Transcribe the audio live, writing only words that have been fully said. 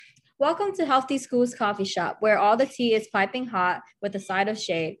Welcome to Healthy Schools Coffee Shop, where all the tea is piping hot with a side of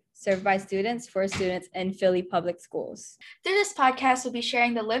shade, served by students for students in Philly Public Schools. Through this podcast, we'll be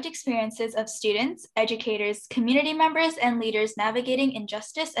sharing the lived experiences of students, educators, community members, and leaders navigating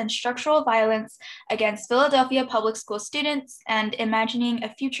injustice and structural violence against Philadelphia public school students and imagining a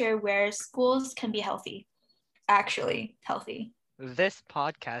future where schools can be healthy. Actually, healthy. This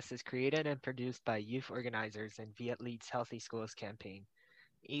podcast is created and produced by youth organizers in Viet Lead's Healthy Schools campaign.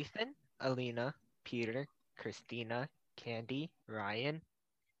 Ethan, Alina, Peter, Christina, Candy, Ryan,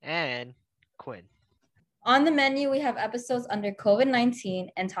 and Quinn. On the menu, we have episodes under COVID-19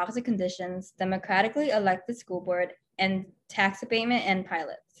 and toxic conditions, democratically elected school board, and tax abatement and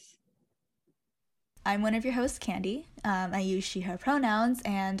pilots. I'm one of your hosts, Candy. I use she, her pronouns,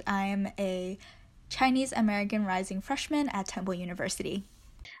 and I'm a Chinese American rising freshman at Temple University.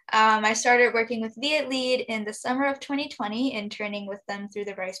 I started working with Viet Lead in the summer of 2020, interning with them through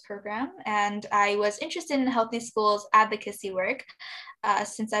the RICE program, and I was interested in healthy schools advocacy work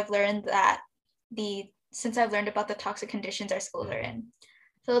since I've learned about the toxic conditions our schools are in.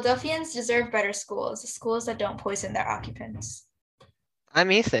 Philadelphians deserve better schools that don't poison their occupants.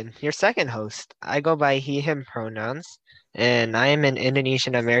 I'm Ethan, your second host. I go by he, him pronouns, and I am an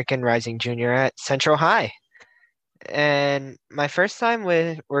Indonesian American rising junior at Central High. And my first time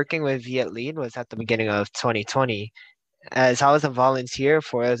working with Viet Lead was at the beginning of 2020, as I was a volunteer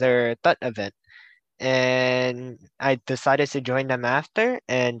for their TUT event. And I decided to join them after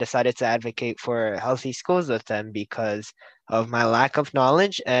and decided to advocate for healthy schools with them because of my lack of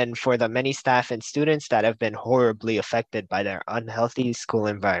knowledge and for the many staff and students that have been horribly affected by their unhealthy school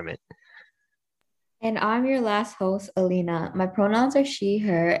environment. And I'm your last host, Alina. My pronouns are she,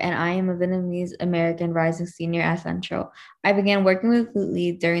 her, and I am a Vietnamese American rising senior at Central. I began working with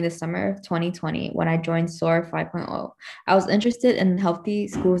Lead during the summer of 2020 when I joined SOAR 5.0. I was interested in healthy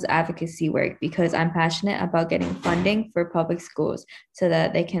schools advocacy work because I'm passionate about getting funding for public schools so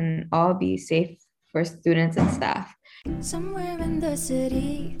that they can all be safe for students and staff. Somewhere in the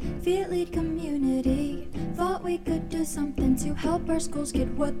city, Viet Lead community thought we could do something to help our schools get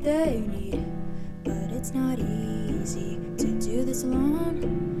what they need. But it's not easy to do this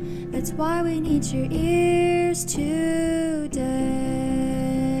alone. That's why we need your ears today.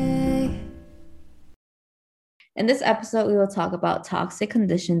 In this episode, we will talk about toxic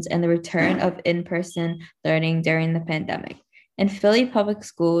conditions and the return of in-person learning during the pandemic. In Philly public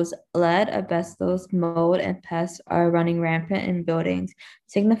schools, lead, asbestos, mold, and pests are running rampant in buildings,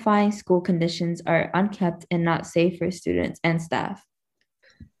 signifying school conditions are unkept and not safe for students and staff.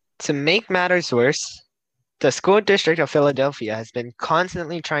 To make matters worse, the school district of Philadelphia has been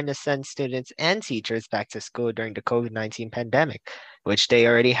constantly trying to send students and teachers back to school during the COVID-19 pandemic, which they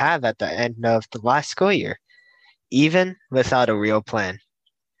already have at the end of the last school year, even without a real plan.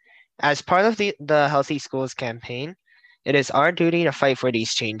 As part of the Healthy Schools campaign, it is our duty to fight for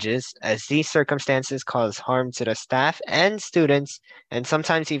these changes as these circumstances cause harm to the staff and students and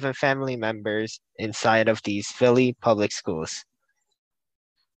sometimes even family members inside of these Philly public schools.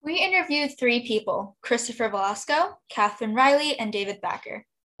 We interviewed 3 people, Christopher Velasco, Catherine Riley, and David Backer,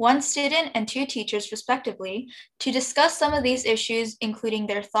 1 student and 2 teachers respectively, to discuss some of these issues, including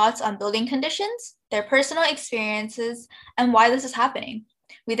their thoughts on building conditions, their personal experiences, and why this is happening.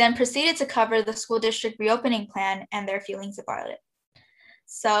 We then proceeded to cover the school district reopening plan and their feelings about it.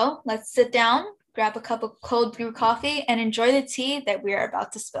 So let's sit down, grab a cup of cold brew coffee, and enjoy the tea that we are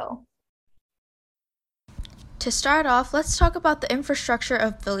about to spill. To start off, let's talk about the infrastructure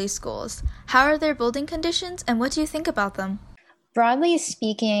of Philly schools. How are their building conditions, and what do you think about them? Broadly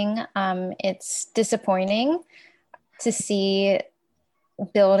speaking, it's disappointing to see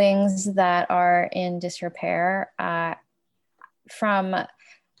buildings that are in disrepair. From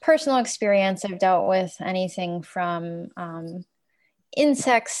personal experience, I've dealt with anything from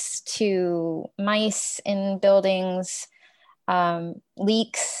insects to mice in buildings,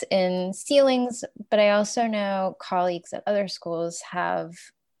 leaks in ceilings, but I also know colleagues at other schools have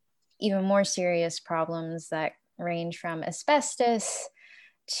even more serious problems that range from asbestos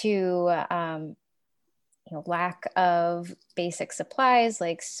to lack of basic supplies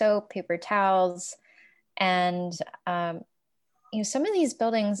like soap, paper towels, and some of these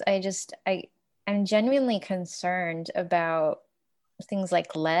buildings I'm genuinely concerned about things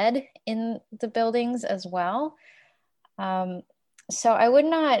like lead in the buildings as well. So I would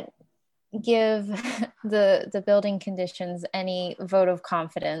not give the building conditions any vote of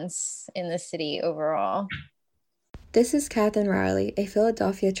confidence in the city overall. This is Catherine Riley, a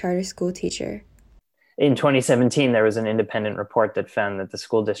Philadelphia charter school teacher. In 2017, there was an independent report that found that the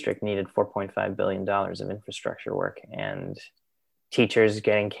school district needed $4.5 billion of infrastructure work. And teachers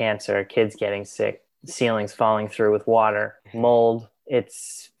getting cancer, kids getting sick, ceilings falling through with water, mold.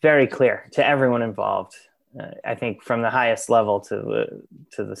 It's very clear to everyone involved. I think from the highest level to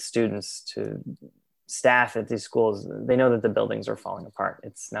the students, to staff at these schools, they know that the buildings are falling apart.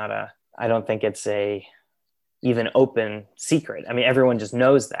 It's not I don't think it's a even open secret. I mean, everyone just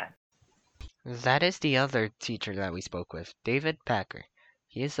knows that. That is the other teacher that we spoke with, David Packer.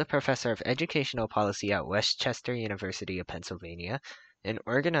 He is the professor of educational policy at Westchester University of Pennsylvania, an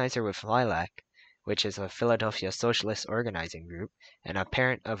organizer with Lilac, which is a Philadelphia socialist organizing group, and a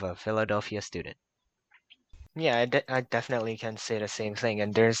parent of a Philadelphia student. Yeah, I definitely can say the same thing,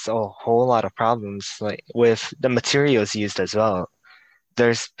 and there's a whole lot of problems like with the materials used as well.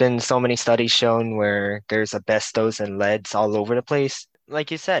 There's been so many studies shown where there's asbestos and leads all over the place.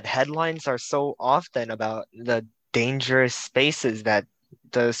 Like you said, headlines are so often about the dangerous spaces that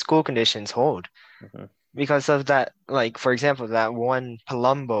the school conditions hold. Mm-hmm. Because of that, like, for example, that one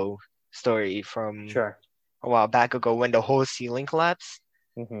Palumbo story from Sure. a while back ago when the whole ceiling collapsed.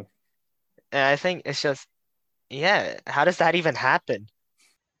 Mm-hmm. And I think it's just, yeah, how does that even happen?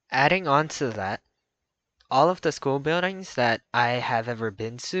 Adding on to that, all of the school buildings that I have ever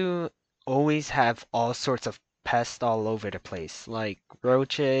been to always have all sorts of pests all over the place, like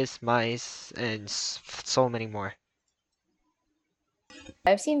roaches, mice, and so many more.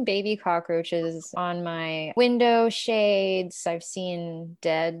 I've seen baby cockroaches on my window shades. I've seen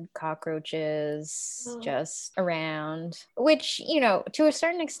dead cockroaches just around, which, you know, to a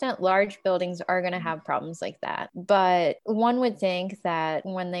certain extent, large buildings are going to have problems like that. But one would think that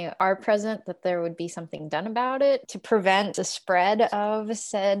when they are present, that there would be something done about it to prevent the spread of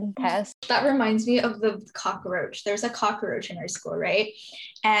said pests. That reminds me of the cockroach. There's a cockroach in our school, right?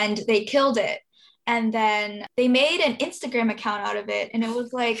 And they killed it. And then they made an Instagram account out of it, and it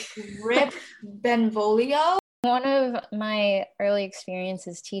was like Rip Benvolio. One of my early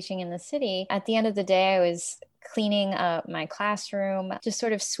experiences teaching in the city, at the end of the day, I was cleaning up my classroom, just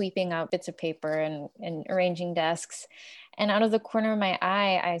sort of sweeping up bits of paper and arranging desks. And out of the corner of my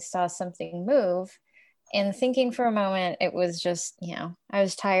eye, I saw something move. And thinking for a moment, it was just, you know, I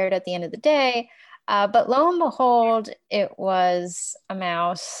was tired at the end of the day. But lo and behold, it was a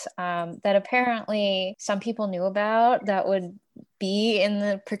mouse that apparently some people knew about that would be in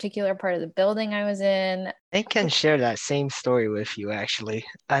the particular part of the building I was in. I can share that same story with you, actually.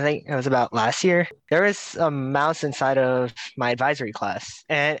 I think it was about last year. There was a mouse inside of my advisory class,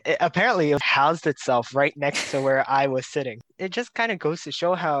 and apparently it housed itself right next to where I was sitting. It just kind of goes to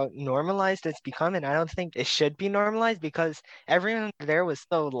show how normalized it's become, and I don't think it should be normalized because everyone there was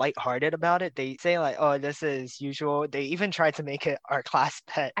so lighthearted about it. They say like, oh, this is usual. They even tried to make it our class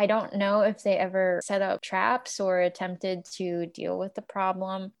pet. I don't know if they ever set up traps or attempted to deal with the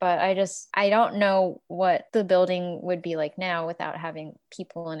problem, but I don't know what the building would be like now without having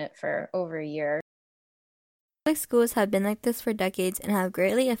people in it for over a year. Public schools have been like this for decades and have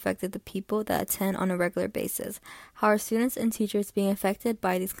greatly affected the people that attend on a regular basis. How are students and teachers being affected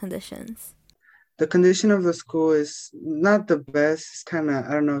by these conditions? The condition of the school is not the best. It's kind of,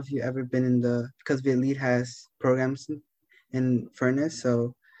 I don't know if you've ever been because the Elite has programs in Furnace,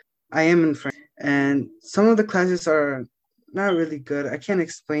 so I am in Furnace, and some of the classes are not really good. I can't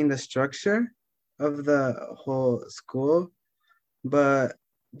explain the structure of the whole school, but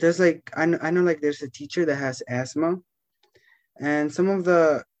there's like I know like there's a teacher that has asthma, and some of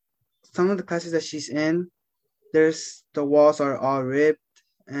the classes that she's in, there's the walls are all ripped,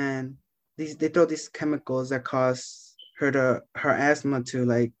 and they throw these chemicals that cause her asthma to,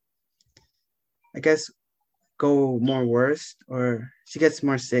 like, I guess, go more worse, or she gets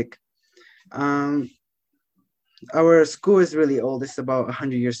more sick. Our school is really old. It's about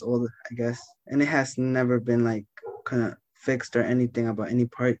 100 years old, I guess. And it has never been like kind of fixed or anything about any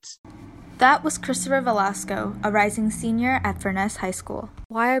parts. That was Christopher Velasco, a rising senior at Furness High School.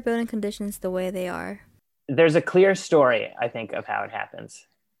 Why are building conditions the way they are? There's a clear story, I think, of how it happens.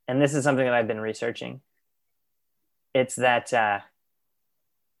 And this is something that I've been researching. It's that,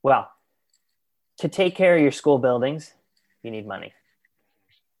 well, to take care of your school buildings, you need money.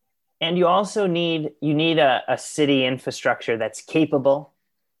 And you also need a city infrastructure that's capable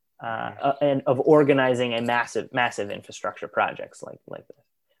and of organizing a massive infrastructure projects like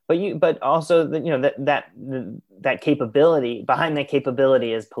this. But also that capability, behind that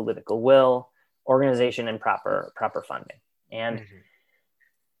capability is political will, organization, and proper funding. And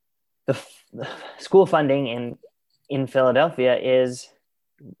the school funding in Philadelphia is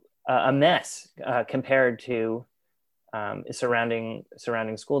a mess compared to surrounding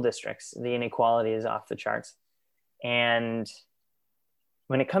school districts. The inequality is off the charts. And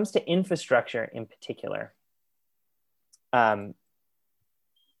when it comes to infrastructure in particular,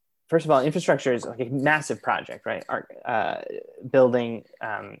 first of all, infrastructure is like a massive project, right? Building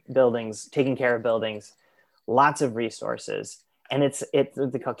buildings, taking care of buildings, lots of resources, and it's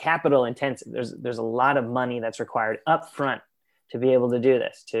they call capital intensive. There's a lot of money that's required up front to be able to do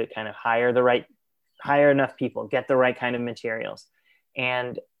this, to kind of hire enough people, get the right kind of materials.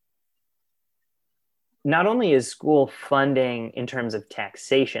 And not only is school funding in terms of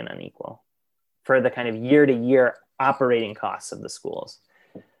taxation unequal for the kind of year-to-year operating costs of the schools,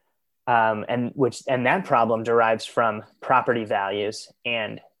 and that problem derives from property values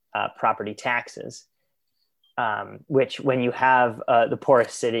and property taxes, which when you have the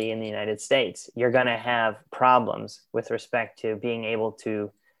poorest city in the United States, you're going to have problems with respect to being able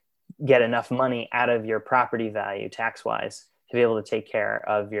to get enough money out of your property value tax-wise to be able to take care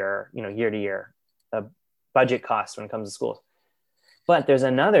of your year-to-year budget costs when it comes to schools. But there's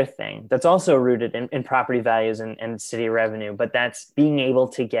another thing that's also rooted in property values and city revenue, but that's being able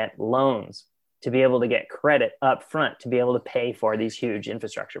to get loans, to be able to get credit up front, to be able to pay for these huge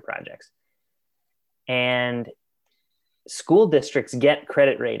infrastructure projects. And school districts get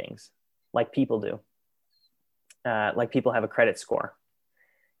credit ratings like people do. Like people have a credit score.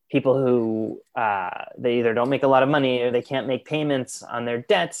 People who they either don't make a lot of money or they can't make payments on their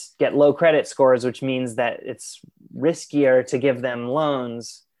debts get low credit scores, which means that it's riskier to give them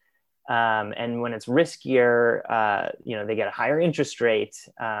loans. And when it's riskier, they get a higher interest rate,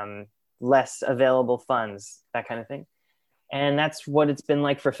 less available funds, that kind of thing. And that's what it's been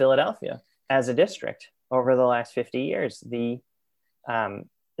like for Philadelphia as a district over the last 50 years. The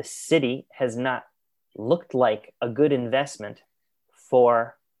city has not looked like a good investment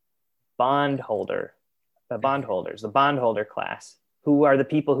for the bondholder class, who are the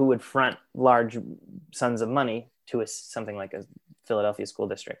people who would front large sums of money to something like a Philadelphia school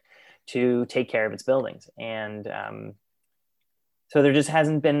district to take care of its buildings. And so there just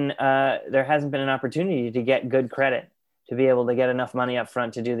hasn't been an opportunity to get good credit, to be able to get enough money up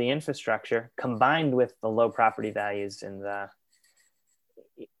front to do the infrastructure, combined with the low property values and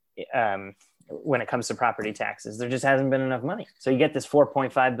when it comes to property taxes. There just hasn't been enough money. So you get this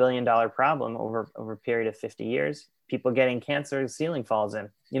 $4.5 billion problem over a period of 50 years, people getting cancer, the ceiling falls in.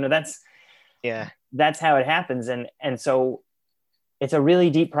 That's how it happens. And so it's a really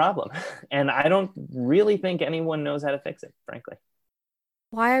deep problem. And I don't really think anyone knows how to fix it, frankly.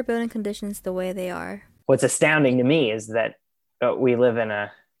 Why are building conditions the way they are? What's astounding to me is that we live in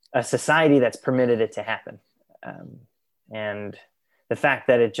a society that's permitted it to happen. And the fact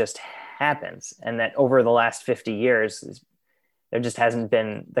that it just happens, and that over the last 50 years, there just hasn't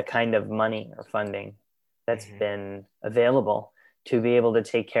been the kind of money or funding that's been available to be able to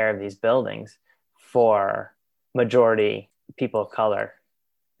take care of these buildings for majority people of color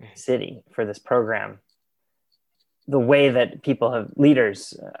city, for this program. The way that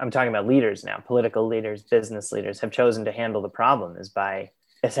I'm talking about leaders now, political leaders, business leaders, have chosen to handle the problem is by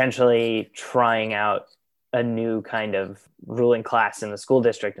essentially trying out a new kind of ruling class in the school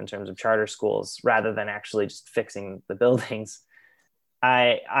district in terms of charter schools, rather than actually just fixing the buildings.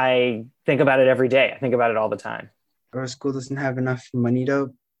 I think about it every day. I think about it all the time. Our school doesn't have enough money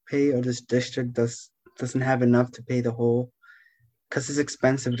to pay, or this district doesn't have enough to pay the whole, because it's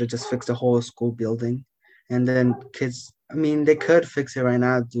expensive to just fix the whole school building. And then they could fix it right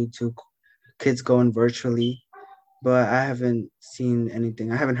now due to kids going virtually, but I haven't seen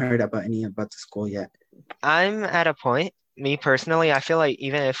anything. I haven't heard about the school yet. I'm at a point, me personally, I feel like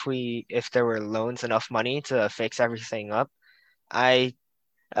even if there were loans, enough money to fix everything up, I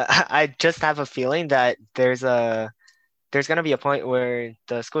just have a feeling that there's going to be a point where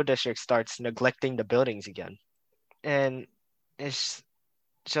the school district starts neglecting the buildings again. And it's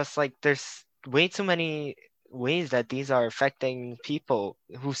just like there's way too many ways that these are affecting people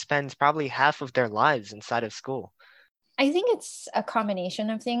who spend probably half of their lives inside of school. I think it's a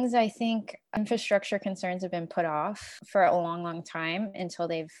combination of things. I think infrastructure concerns have been put off for a long, long time until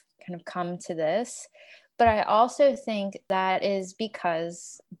they've kind of come to this. But I also think that is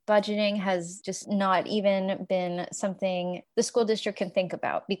because budgeting has just not even been something the school district can think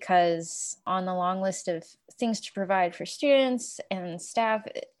about, because on the long list of things to provide for students and staff,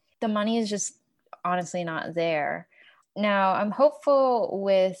 the money is just honestly not there. Now, I'm hopeful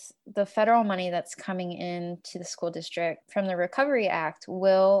with the federal money that's coming into the school district from the Recovery Act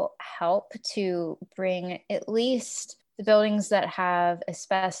will help to bring at least the buildings that have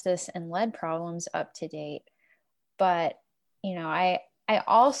asbestos and lead problems up to date. But, I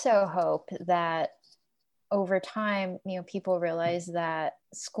also hope that over time, people realize that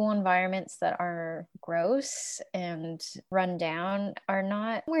school environments that are gross and run down are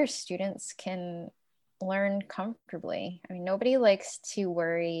not where students can learn comfortably. I mean, nobody likes to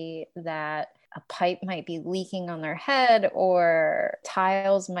worry that a pipe might be leaking on their head, or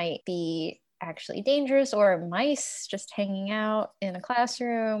tiles might be actually dangerous, or mice just hanging out in a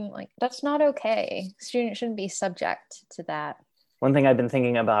classroom. Like, that's not okay. Students shouldn't be subject to that. One thing I've been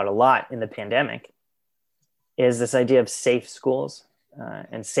thinking about a lot in the pandemic is this idea of safe schools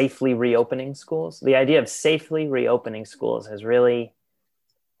and safely reopening schools. The idea of safely reopening schools has really,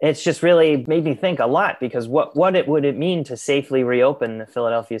 it's just really made me think a lot, because what would it mean to safely reopen the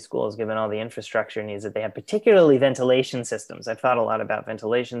Philadelphia schools, given all the infrastructure needs that they have, particularly ventilation systems. I've thought a lot about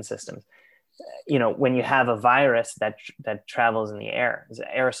ventilation systems. You know, when you have a virus that travels in the air, is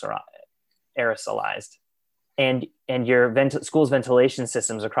aerosolized, and your school's ventilation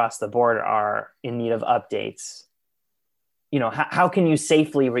systems across the board are in need of updates. You know, how can you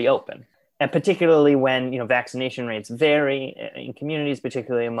safely reopen? And particularly when, you know, vaccination rates vary in communities,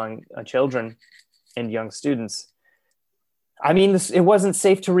 particularly among children and young students. I mean, it wasn't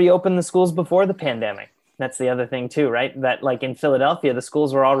safe to reopen the schools before the pandemic. That's the other thing too, right? That, like, in Philadelphia, the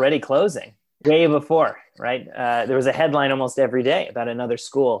schools were already closing way before, right? There was a headline almost every day about another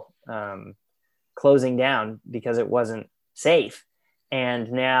school closing down because it wasn't safe.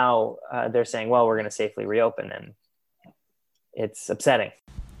 And now they're saying, well, we're going to safely reopen, and it's upsetting.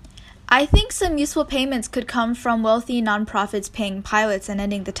 I think some useful payments could come from wealthy nonprofits paying pilots and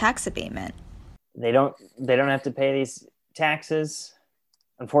ending the tax abatement. They don't have to pay these taxes.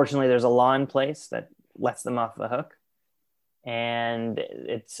 Unfortunately, there's a law in place that lets them off the hook. And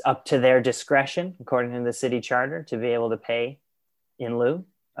it's up to their discretion, according to the city charter, to be able to pay in lieu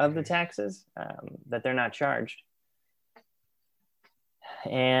of the taxes that they're not charged.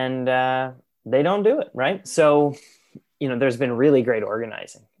 And they don't do it, right? So, you know, there's been really great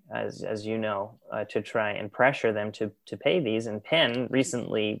organizing, as you know, to try and pressure them to pay these. And Penn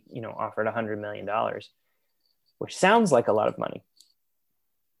recently, you know, offered $100 million, which sounds like a lot of money.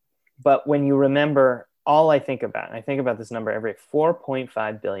 But when you remember, I think about this number every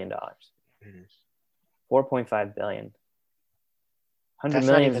 $4.5 billion. Mm-hmm. $4.5 billion. That's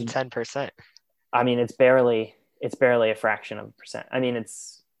not even 10%. I mean, it's barely a fraction of a percent. I mean,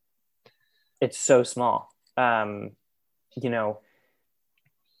 it's so small. You know,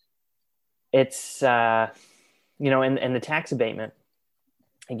 it's, you know, and the tax abatement,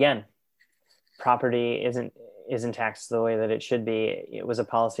 again, property isn't taxed the way that it should be. It was a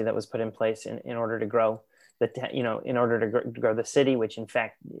policy that was put in place in order to grow in order to grow the city, which in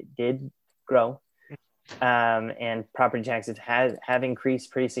fact did grow. And property taxes have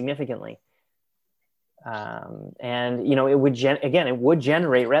increased pretty significantly. And, you know, it would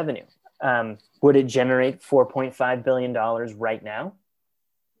generate revenue. Would it generate $4.5 billion right now?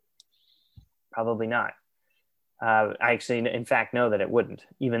 Probably not. I actually, in fact, know that it wouldn't,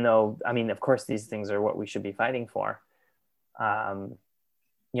 even though, I mean, of course, these things are what we should be fighting for. You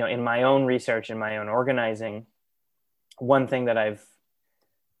know, in my own research and my own organizing, one thing that I've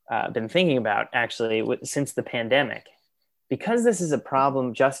been thinking about actually since the pandemic, because this is a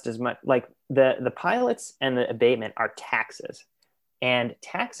problem just as much, like the pilots and the abatement are taxes, and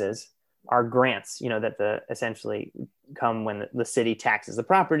taxes are grants, you know, that essentially come when the city taxes the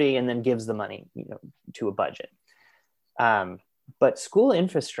property and then gives the money, you know, to a budget. But school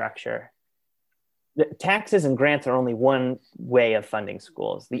infrastructure, the taxes and grants are only one way of funding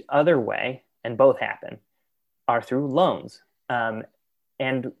schools. The other way, and both happen, are through loans.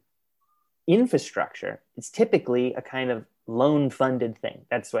 And infrastructure is typically a kind of loan funded thing.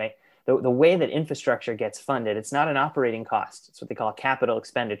 That's the way that infrastructure gets funded. It's not an operating cost. It's what they call a capital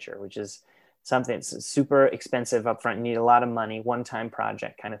expenditure, which is something that's super expensive upfront. You need a lot of money, one-time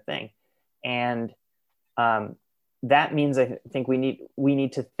project kind of thing. And that means I think we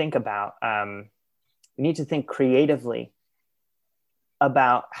need to think about, we need to think creatively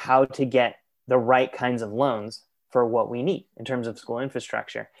about how to get the right kinds of loans for what we need in terms of school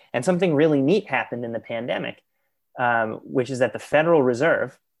infrastructure. And something really neat happened in the pandemic, which is that the Federal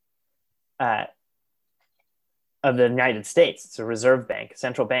Reserve of the United States, it's a reserve bank,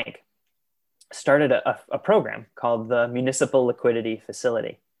 central bank, started a program called the Municipal Liquidity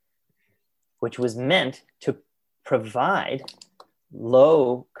Facility, which was meant to provide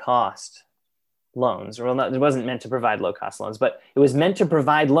low-cost loans. Well, it wasn't meant to provide low-cost loans, but it was meant to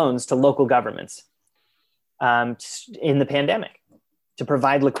provide loans to local governments in the pandemic, to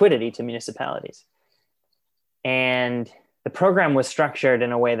provide liquidity to municipalities. And the program was structured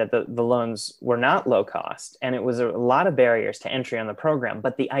in a way that the loans were not low cost, and it was a lot of barriers to entry on the program.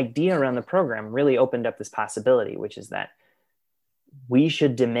 But the idea around the program really opened up this possibility, which is that we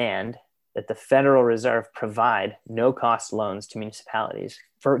should demand that the Federal Reserve provide no-cost loans to municipalities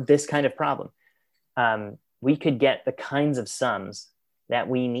for this kind of problem. we could get the kinds of sums that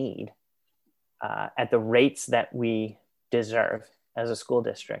we need at the rates that we deserve as a school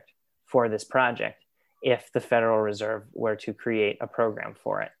district for this project if the Federal Reserve were to create a program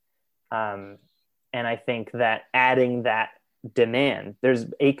for it. And I think that adding that demand, there's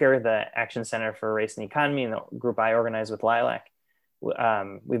ACRE, the Action Center for Race and Economy, and the group I organize with Lilac.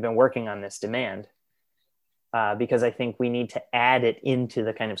 We've been working on this demand because I think we need to add it into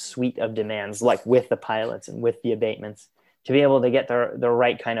the kind of suite of demands, like with the pilots and with the abatements, to be able to get the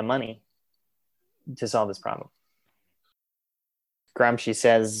right kind of money to solve this problem. Gramsci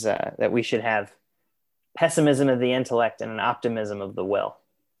says that we should have pessimism of the intellect and an optimism of the will.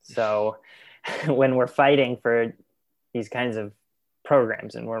 So when we're fighting for these kinds of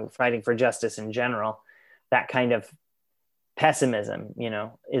programs and we're fighting for justice in general, that kind of pessimism,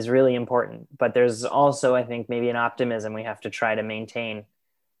 is really important. But there's also, I think, maybe an optimism we have to try to maintain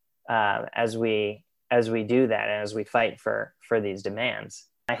as we do that and as we fight for these demands.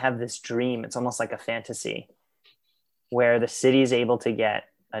 I have this dream, it's almost like a fantasy, where the city is able to get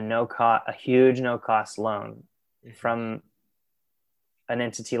a huge no-cost loan from an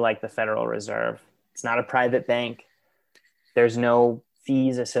entity like the Federal Reserve. It's not a private bank. There's no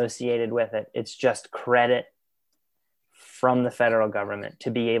fees associated with it. It's just credit from the federal government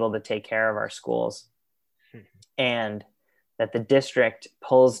to be able to take care of our schools. And that the district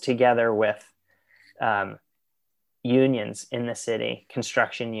pulls together with unions in the city,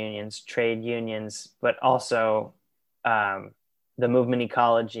 construction unions, trade unions, but also the movement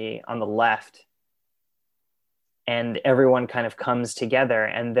ecology on the left. And everyone kind of comes together,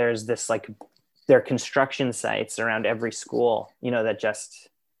 and there's this there are construction sites around every school, that just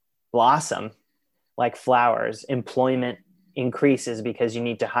blossom like flowers. Employment increases because you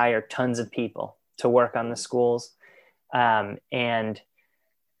need to hire tons of people to work on the schools. And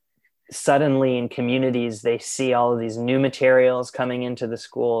suddenly in communities, they see all of these new materials coming into the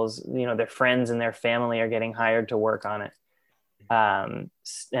schools, their friends and their family are getting hired to work on it. And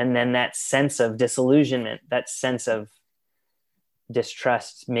then that sense of disillusionment, that sense of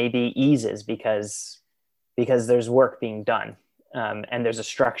distrust maybe eases because there's work being done, and there's a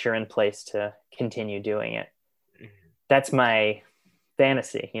structure in place to continue doing it. That's my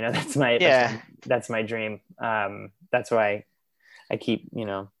fantasy, that's my dream. That's why I keep,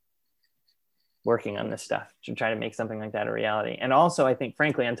 working on this stuff to try to make something like that a reality. And also, I think,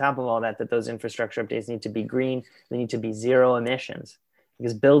 frankly, on top of all that those infrastructure updates need to be green. They need to be zero emissions,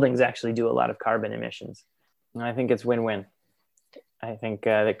 because buildings actually do a lot of carbon emissions. And I think it's win-win. I think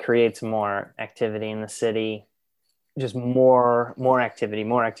that creates more activity in the city. Just more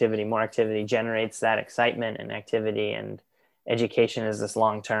activity generates that excitement and activity, and education is this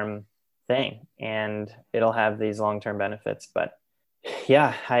long-term thing, and it'll have these long-term benefits. But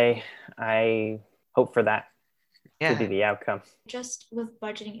yeah, I hope for that to be the outcome. Just with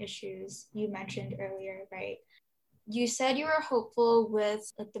budgeting issues you mentioned earlier, right? You said you were hopeful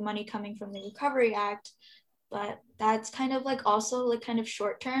with the money coming from the Recovery Act, but that's kind of also kind of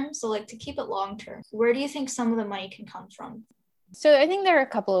short term. So to keep it long term, where do you think some of the money can come from? So I think there are a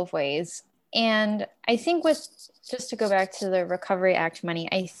couple of ways. And I think just to go back to the Recovery Act money,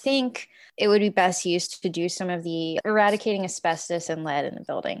 I think it would be best used to do some of the eradicating asbestos and lead in the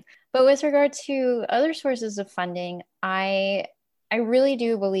building. But with regard to other sources of funding, I really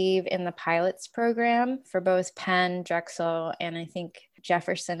do believe in the pilots program for both Penn, Drexel, and I think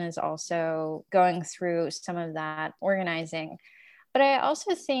Jefferson is also going through some of that organizing. But I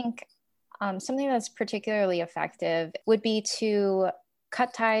also think something that's particularly effective would be to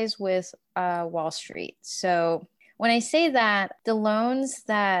cut ties with Wall Street. So when I say that, the loans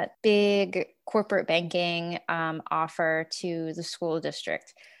that big corporate banking offer to the school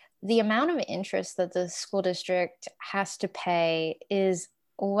district, the amount of interest that the school district has to pay is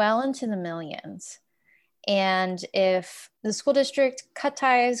well into the millions. And if the school district cut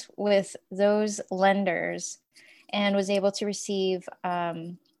ties with those lenders and was able to receive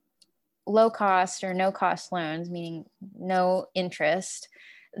low cost or no cost loans, meaning no interest,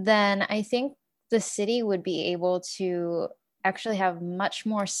 then I think the city would be able to actually have much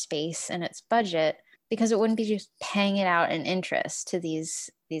more space in its budget, because it wouldn't be just paying it out in interest to these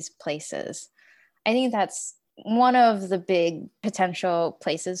places. I think that's one of the big potential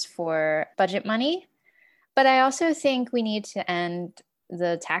places for budget money. But I also think we need to end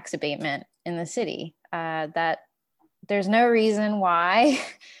the tax abatement in the city, that there's no reason why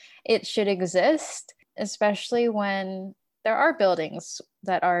it should exist, especially when there are buildings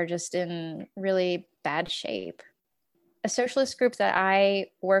that are just in really bad shape. A socialist group that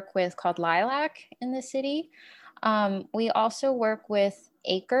I work with called Lilac in the city, we also work with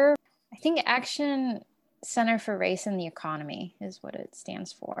ACRE. I think Action Center for Race and the Economy is what it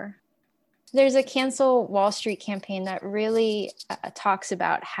stands for. There's a Cancel Wall Street campaign that really talks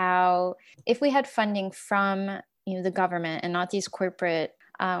about how if we had funding from the government and not these corporate,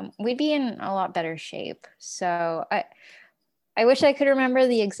 we'd be in a lot better shape. So I wish I could remember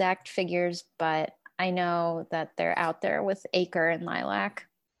the exact figures, but I know that they're out there with Acre and Lilac.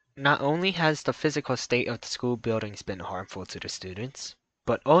 Not only has the physical state of the school buildings been harmful to the students,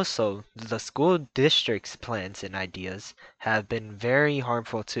 but also the school district's plans and ideas have been very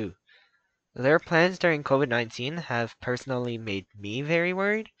harmful too. Their plans during COVID-19 have personally made me very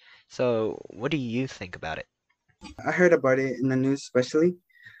worried. So, what do you think about it? I heard about it in the news, especially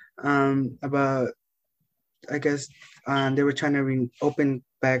about, I guess, they were trying to open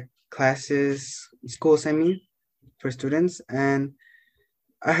back schools, for students. And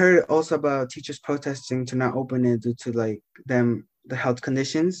I heard also about teachers protesting to not open it due to the health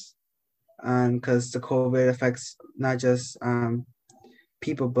conditions, because the COVID affects not just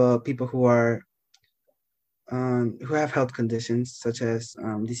people, but people who have health conditions such as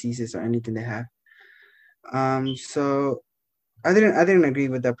diseases or anything they have. So I didn't agree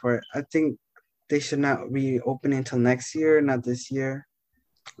with that part. I think they should not reopen until next year, not this year.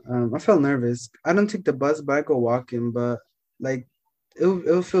 I felt nervous. I don't take the bus, but I go walking. But like,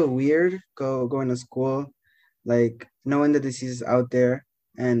 it'll feel weird going to school, like knowing the disease is out there,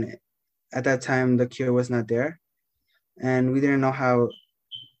 and at that time the cure was not there, and we didn't know how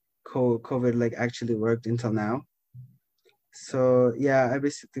COVID like actually worked until now. So yeah, I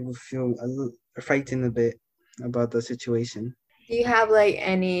basically would feel frightened a bit about the situation. Do you have like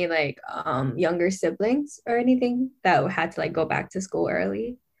any like younger siblings or anything that had to like go back to school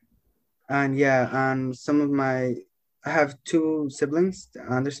early? And yeah, I have two siblings.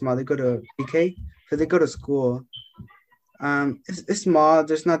 They're small. They go to BK, so they go to school. It's small.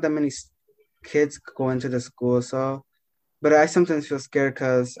 There's not that many kids going to the school. So, but I sometimes feel scared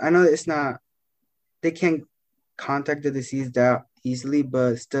because I know they can't contact the disease that easily,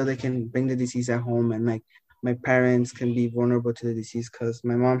 but still they can bring the disease at home, and like my parents can be vulnerable to the disease because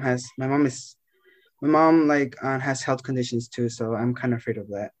my mom has health conditions too. So I'm kind of afraid of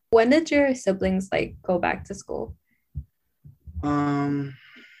that. When did your siblings like go back to school?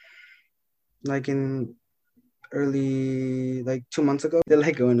 Like in early, like 2 months ago, they're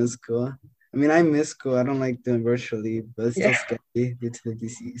like going to school. I mean, I miss school. I don't like doing virtually, but it's still scary due to the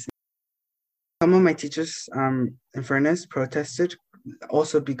disease. Some of my teachers, in fairness, protested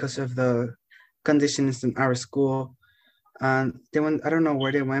also because of the conditions in our school. And I don't know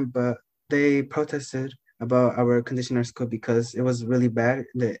where they went, but they protested about our condition in our school because it was really bad.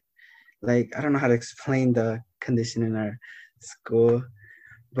 Like, I don't know how to explain the condition in our school,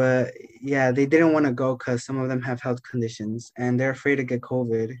 but yeah, they didn't want to go because some of them have health conditions and they're afraid to get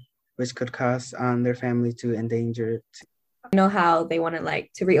COVID, which could cause their family to endanger. You know how they wanted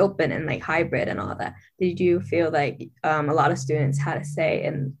like to reopen and like hybrid and all that. Did you feel like a lot of students had a say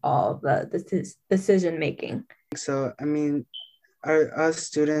in all of the decision making? So I mean, us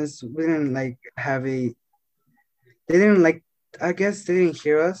students, we didn't like they didn't like, I guess they didn't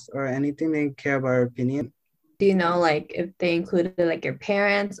hear us or anything. They didn't care about our opinion. Do you know like if they included like your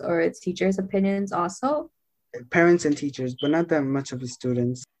parents or teachers' opinions also? Parents and teachers, but not that much of the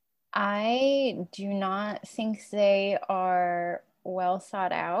students. I do not think they are well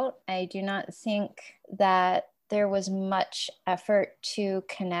thought out. I do not think that there was much effort to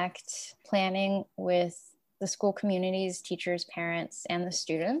connect planning with the school communities, teachers, parents, and the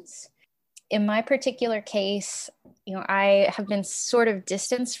students. In my particular case, I have been sort of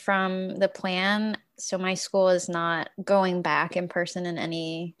distanced from the plan. So my school is not going back in person in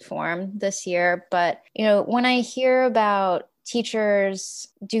any form this year. But, when I hear about teachers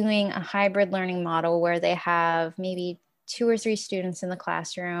doing a hybrid learning model where they have maybe 2 or 3 students in the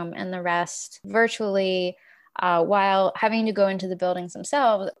classroom and the rest virtually, while having to go into the buildings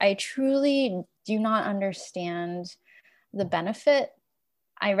themselves, I truly do not understand the benefit.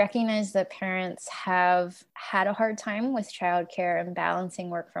 I recognize that parents have had a hard time with childcare and balancing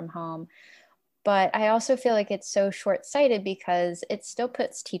work from home, but I also feel like it's so short-sighted because it still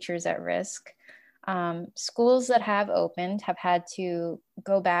puts teachers at risk. Schools that have opened have had to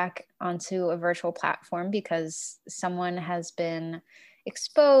go back onto a virtual platform because someone has been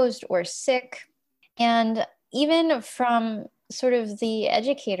exposed or sick. And even from sort of the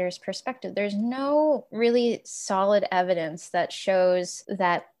educator's perspective, there's no really solid evidence that shows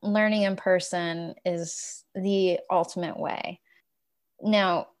that learning in person is the ultimate way.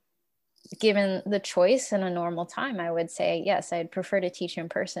 Now, given the choice in a normal time, I would say, yes, I'd prefer to teach in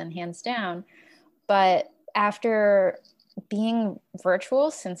person, hands down. But after being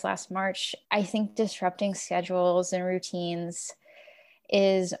virtual since last March, I think disrupting schedules and routines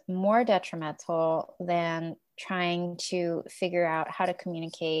is more detrimental than trying to figure out how to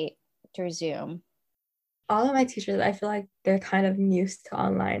communicate through Zoom. All of my teachers, I feel like they're kind of used to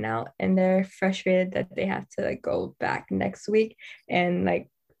online now, and they're frustrated that they have to like go back next week and like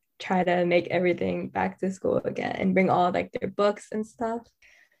try to make everything back to school again and bring all like their books and stuff.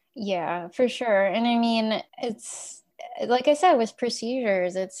 Yeah, for sure. And I mean, it's like I said, with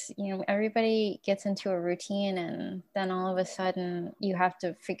procedures, it's, everybody gets into a routine and then all of a sudden you have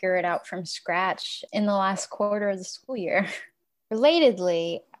to figure it out from scratch in the last quarter of the school year.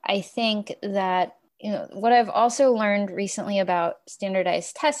 Relatedly, I think that what I've also learned recently about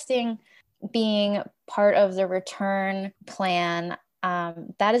standardized testing being part of the return plan,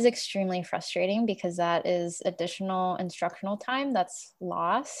 that is extremely frustrating because that is additional instructional time that's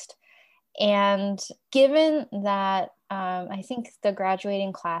lost. And given that I think the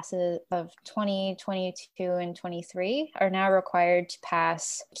graduating classes of 2022 and 23 are now required to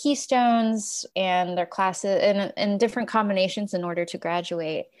pass keystones and their classes in different combinations in order to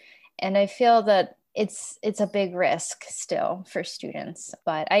graduate. And I feel that it's a big risk still for students,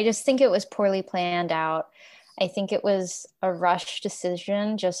 but I just think it was poorly planned out. I think it was a rush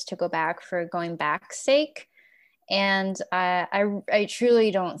decision just to go back for going back's sake. And I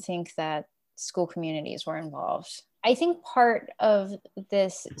truly don't think that school communities were involved. I think part of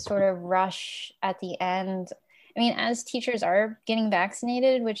this sort of rush at the end, I mean, as teachers are getting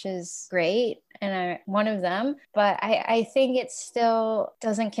vaccinated, which is great, and I'm one of them, but I think it still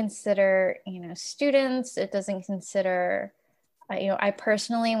doesn't consider, students. It doesn't consider, I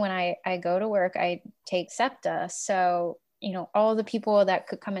personally, when I go to work, I take SEPTA. So, all the people that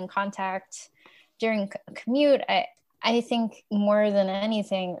could come in contact during commute, I think more than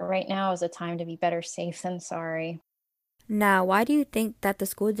anything right now is a time to be better safe than sorry. Now, why do you think that the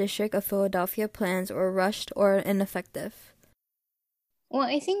school district of Philadelphia plans were rushed or ineffective? Well,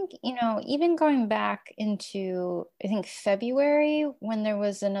 I think, even going back into, I think, February, when there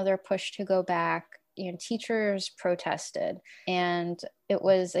was another push to go back, teachers protested. And it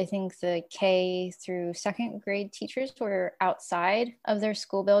was, I think, the K through second grade teachers were outside of their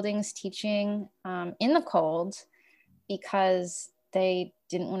school buildings teaching in the cold because they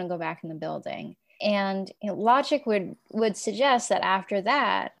didn't want to go back in the building. And logic would suggest that after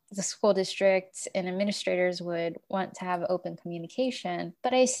that, the school districts and administrators would want to have open communication.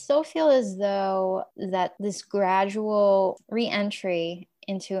 But I still feel as though that this gradual re-entry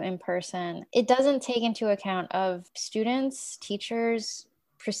into in-person, it doesn't take into account of students, teachers.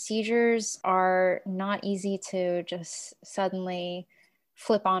 Procedures are not easy to just suddenly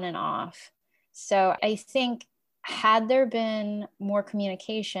flip on and off. So I think had there been more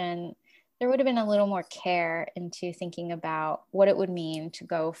communication, there would have been a little more care into thinking about what it would mean to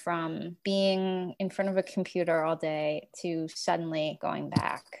go from being in front of a computer all day to suddenly going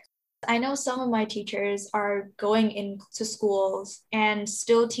back. I know some of my teachers are going into schools and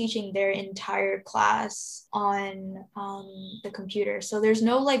still teaching their entire class on the computer. So there's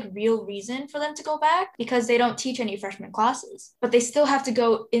no real reason for them to go back because they don't teach any freshman classes, but they still have to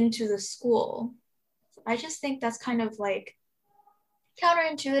go into the school. I just think that's kind of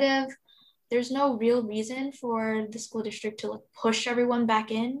counterintuitive. There's no real reason for the school district to push everyone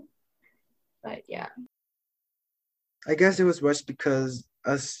back in. But yeah. I guess it was rushed because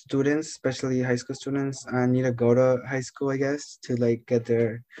us students, especially high school students, need to go to high school, I guess, to get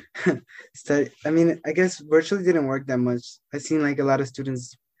their study. I mean, I guess virtually didn't work that much. I've seen a lot of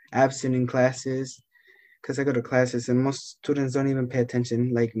students absent in classes because I go to classes and most students don't even pay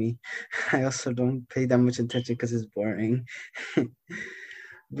attention like me. I also don't pay that much attention because it's boring.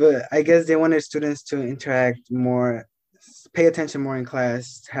 But I guess they wanted students to interact more, pay attention more in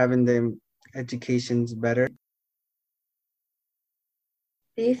class, having their educations better.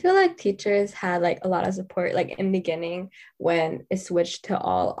 Do you feel like teachers had a lot of support in the beginning when it switched to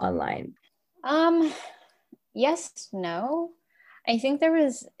all online? Yes, no. I think there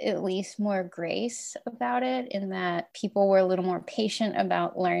was at least more grace about it in that people were a little more patient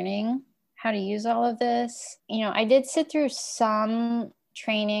about learning how to use all of this. I did sit through some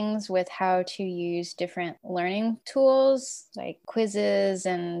trainings with how to use different learning tools like quizzes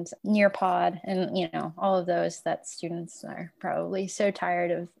and Nearpod and all of those that students are probably so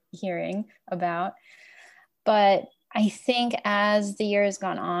tired of hearing about. But I think as the year has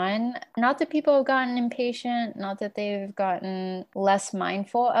gone on, not that people have gotten impatient, not that they've gotten less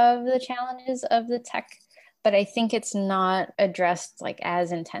mindful of the challenges of the tech, but I think it's not addressed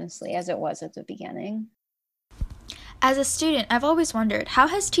as intensely as it was at the beginning. As a student, I've always wondered, how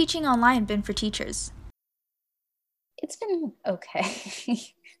has teaching online been for teachers? it's been okay.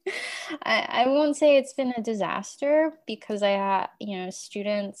 I won't say it's been a disaster because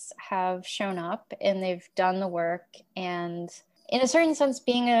students have shown up and they've done the work. And in a certain sense,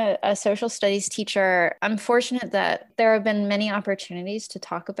 being a social studies teacher, I'm fortunate that there have been many opportunities to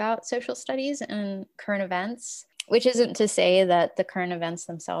talk about social studies and current events, which isn't to say that the current events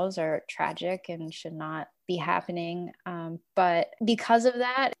themselves are tragic and should not be happening. But because of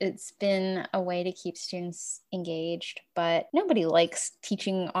that, it's been a way to keep students engaged. But nobody likes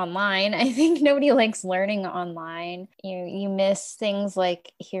teaching online. I think nobody likes learning online. You miss things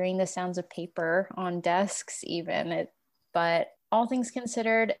like hearing the sounds of paper on desks even. But all things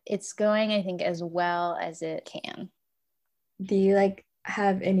considered, it's going, I think, as well as it can. Do you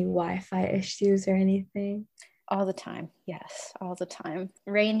have any Wi-Fi issues or anything? All the time. Yes, all the time.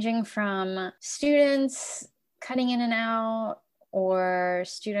 Ranging from students cutting in and out, or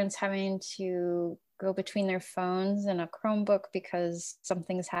students having to go between their phones and a Chromebook because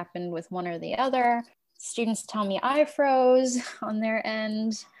something's happened with one or the other. Students tell me I froze on their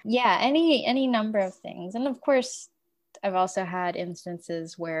end. Yeah, any number of things. And of course, I've also had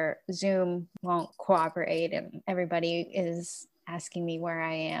instances where Zoom won't cooperate and everybody is asking me where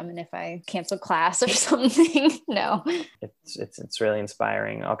I am and if I cancel class or something. No. It's really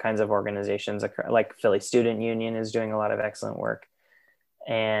inspiring. All kinds of organizations, like Philly Student Union is doing a lot of excellent work.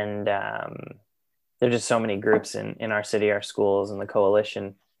 And there are just so many groups in our city, our schools, and the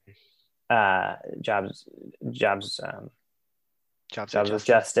coalition, Jobs with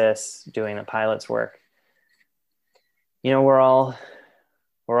Justice, doing the pilot's work. We're all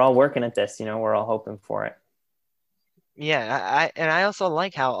working at this, we're all hoping for it. Yeah, I also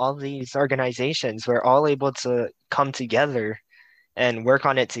like how all these organizations were all able to come together and work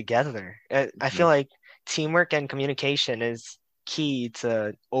on it together. I feel like teamwork and communication is key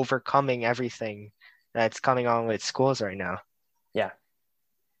to overcoming everything that's coming on with schools right now. Yeah.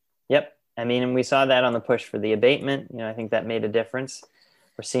 Yep. I mean, and we saw that on the push for the abatement. I think that made a difference.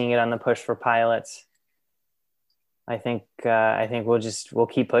 We're seeing it on the push for pilots. I think we'll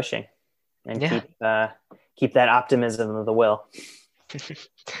keep pushing and keep that optimism of the will.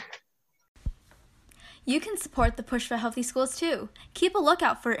 You can support the push for healthy schools too. Keep a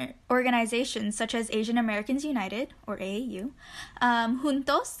lookout for organizations such as Asian Americans United, or AAU,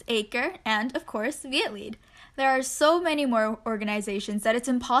 Juntos, ACRE, and of course, VietLead. There are so many more organizations that it's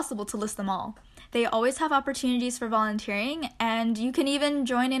impossible to list them all. They always have opportunities for volunteering, and you can even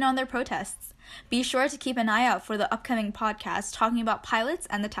join in on their protests. Be sure to keep an eye out for the upcoming podcast talking about pilots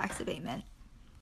and the tax abatement.